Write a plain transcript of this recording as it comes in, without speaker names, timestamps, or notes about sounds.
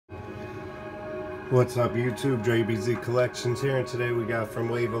What's up YouTube, JBZ Collections here, and today we got from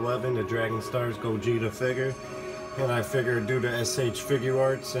Wave 11 the Dragon Stars Gogeta figure. And I figured due to SH Figure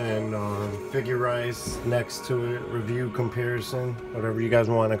Arts and Figurize next to it, review comparison, whatever you guys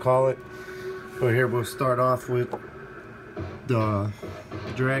want to call it. But here we'll start off with the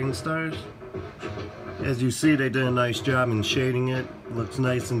Dragon Stars. As you see, they did a nice job in shading it. Looks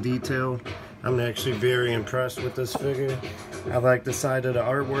nice and detailed. I'm actually very impressed with this figure. I like the side of the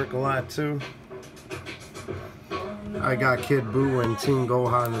artwork a lot too. I got Kid Buu and Team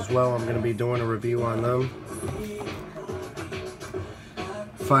Gohan as well. I'm going to be doing a review on them.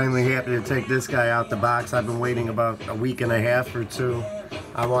 Finally happy to take this guy out the box. I've been waiting about a week and a half or two.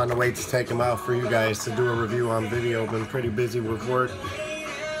 I wanted to wait to take him out for you guys to do a review on video. Been pretty busy with work.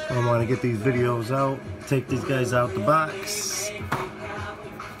 I want to get these videos out, take these guys out the box.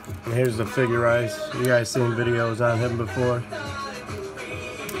 And here's the Figurize. You guys seen videos on him before.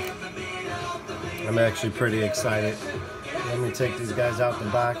 I'm actually pretty excited. Let me take these guys out the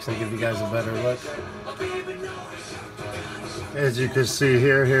box and give you guys a better look. As you can see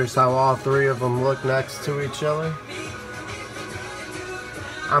here, here's how all three of them look next to each other.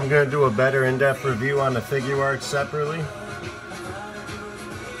 I'm going to do a better in-depth review on the figure art separately.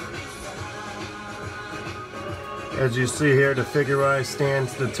 As you see here, the Figurize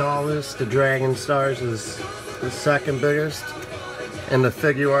stands the tallest, the Dragon Stars is the second biggest, and the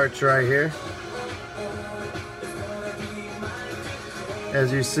figure art's right here.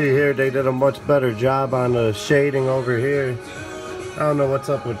 As you see here, they did a much better job on the shading over here. I don't know what's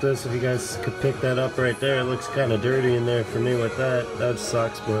up with this. If you guys could pick that up right there, it looks kind of dirty in there for me with that. That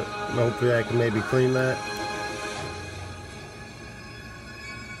sucks, but hopefully I can maybe clean that.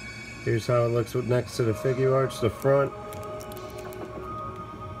 Here's how it looks next to the figure arts, the front,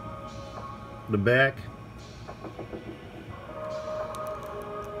 the back.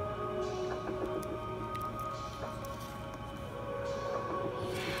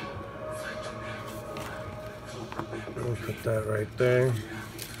 We'll put that right there.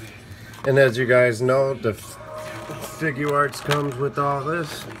 And as you guys know, the figure arts comes with all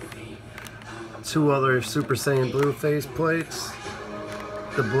this. Two other Super Saiyan Blue face plates.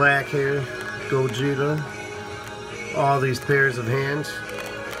 The black hair, Gogeta. All these pairs of hands.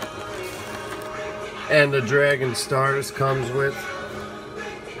 And the Dragon Stars comes with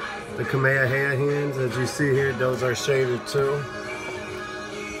the Kamehameha hands. As you see here, those are shaded too.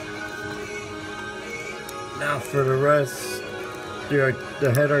 Now for the rest,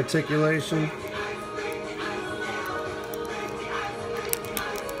 the head articulation.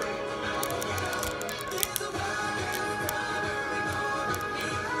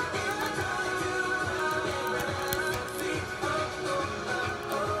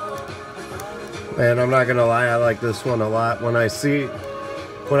 And I'm not gonna lie, I like this one a lot. When I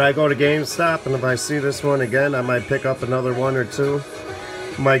go to GameStop and if I see this one again, I might pick up another one or two.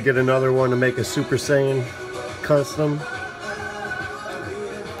 Might get another one to make a Super Saiyan custom,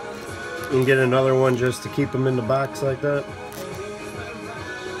 and get another one just to keep them in the box like that.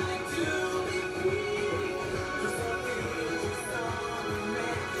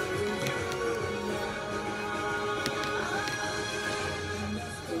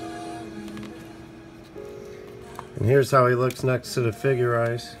 And here's how he looks next to the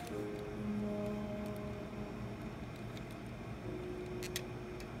Figurize.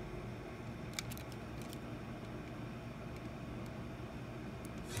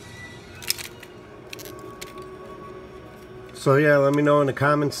 So yeah, let me know in the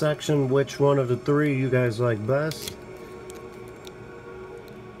comment section which one of the three you guys like best.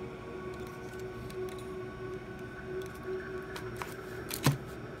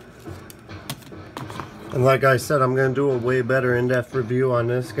 And like I said, I'm going to do a way better in-depth review on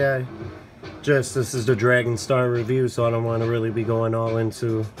this guy. This is the Dragon Star review, so I don't want to really be going all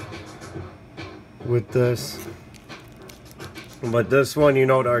into with this. But this one, you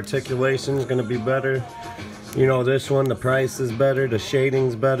know, the articulation is going to be better. You know, this one, the price is better, the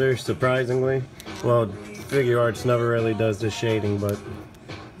shading's better, surprisingly. Well, figure arts never really does the shading, but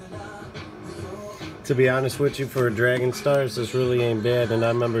to be honest with you, for Dragon Stars, this really ain't bad. And I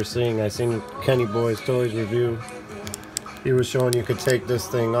remember I seen Kenny Boy's Toys review. He was showing you could take this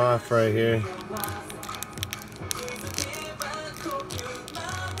thing off right here.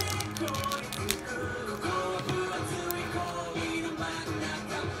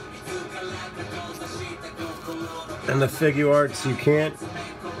 And the figure arts, you can't.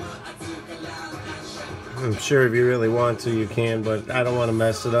 I'm sure if you really want to, you can, but I don't want to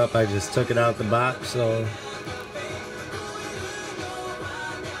mess it up. I just took it out the box, so.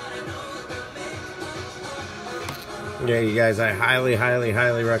 Yeah, you guys, I highly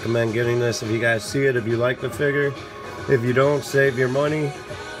recommend getting this. If you guys see it, if you like the figure. If you don't, save your money.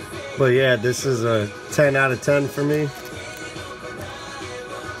 But yeah, this is a 10 out of 10 for me.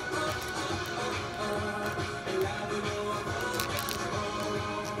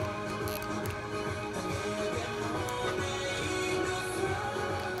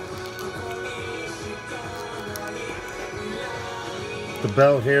 The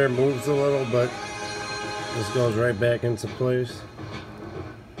belt here moves a little, but this goes right back into place.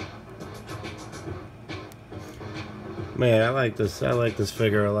 Man, I like this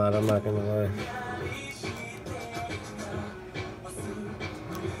figure a lot, I'm not gonna lie.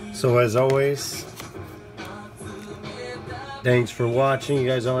 So as always, thanks for watching. You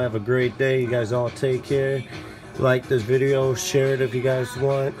guys all have a great day. You guys all take care. Like this video, share it if you guys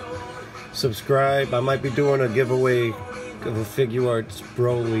want. Subscribe. I might be doing a giveaway of a Figure Arts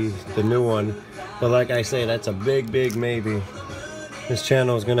Broly, the new one. But like I say, that's a big maybe. This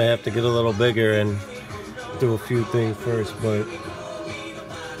channel is gonna have to get a little bigger and do a few things first, but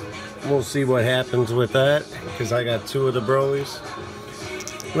we'll see what happens with that, because I got 2 of the Brolys.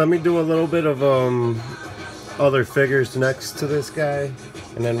 Let me do a little bit of other figures next to this guy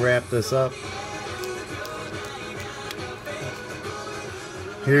and then wrap this up.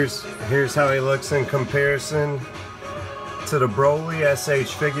 Here's how he looks in comparison to the Broly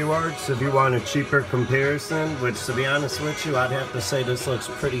SH Figure Arts. If you want a cheaper comparison, which to be honest with you, I'd have to say this looks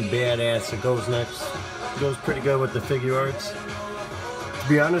pretty badass. It goes pretty good with the Figure Arts. To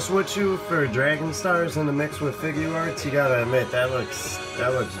be honest with you, for Dragon Stars in the mix with Figure Arts, you gotta admit that looks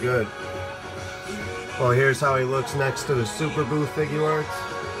good. Well, here's how he looks next to the Super Boo Figure Arts.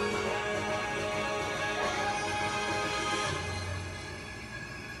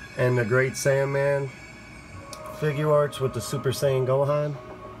 And the Great Saiyaman Figure Arts with the Super Saiyan Gohan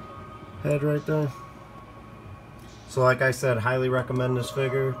head right there. So like I said, highly recommend this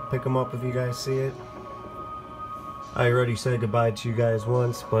figure. Pick them up if you guys see it. I already said goodbye to you guys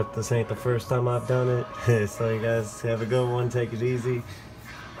once, but this ain't the first time I've done it. So you guys have a good one, take it easy.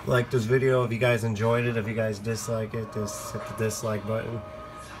 Like this video if you guys enjoyed it. If you guys dislike it, just hit the dislike button.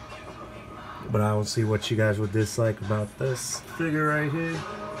 But I don't see what you guys would dislike about this figure right here.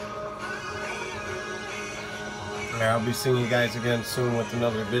 I'll be seeing you guys again soon with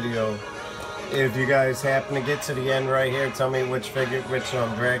another video. If you guys happen to get to the end right here, tell me which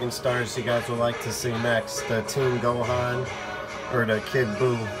Dragon Stars you guys would like to see next. The Team Gohan or the Kid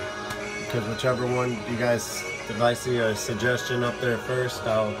Buu. Because whichever one you guys, if I see a suggestion up there first,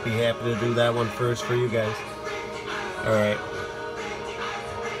 I'll be happy to do that one first for you guys. Alright.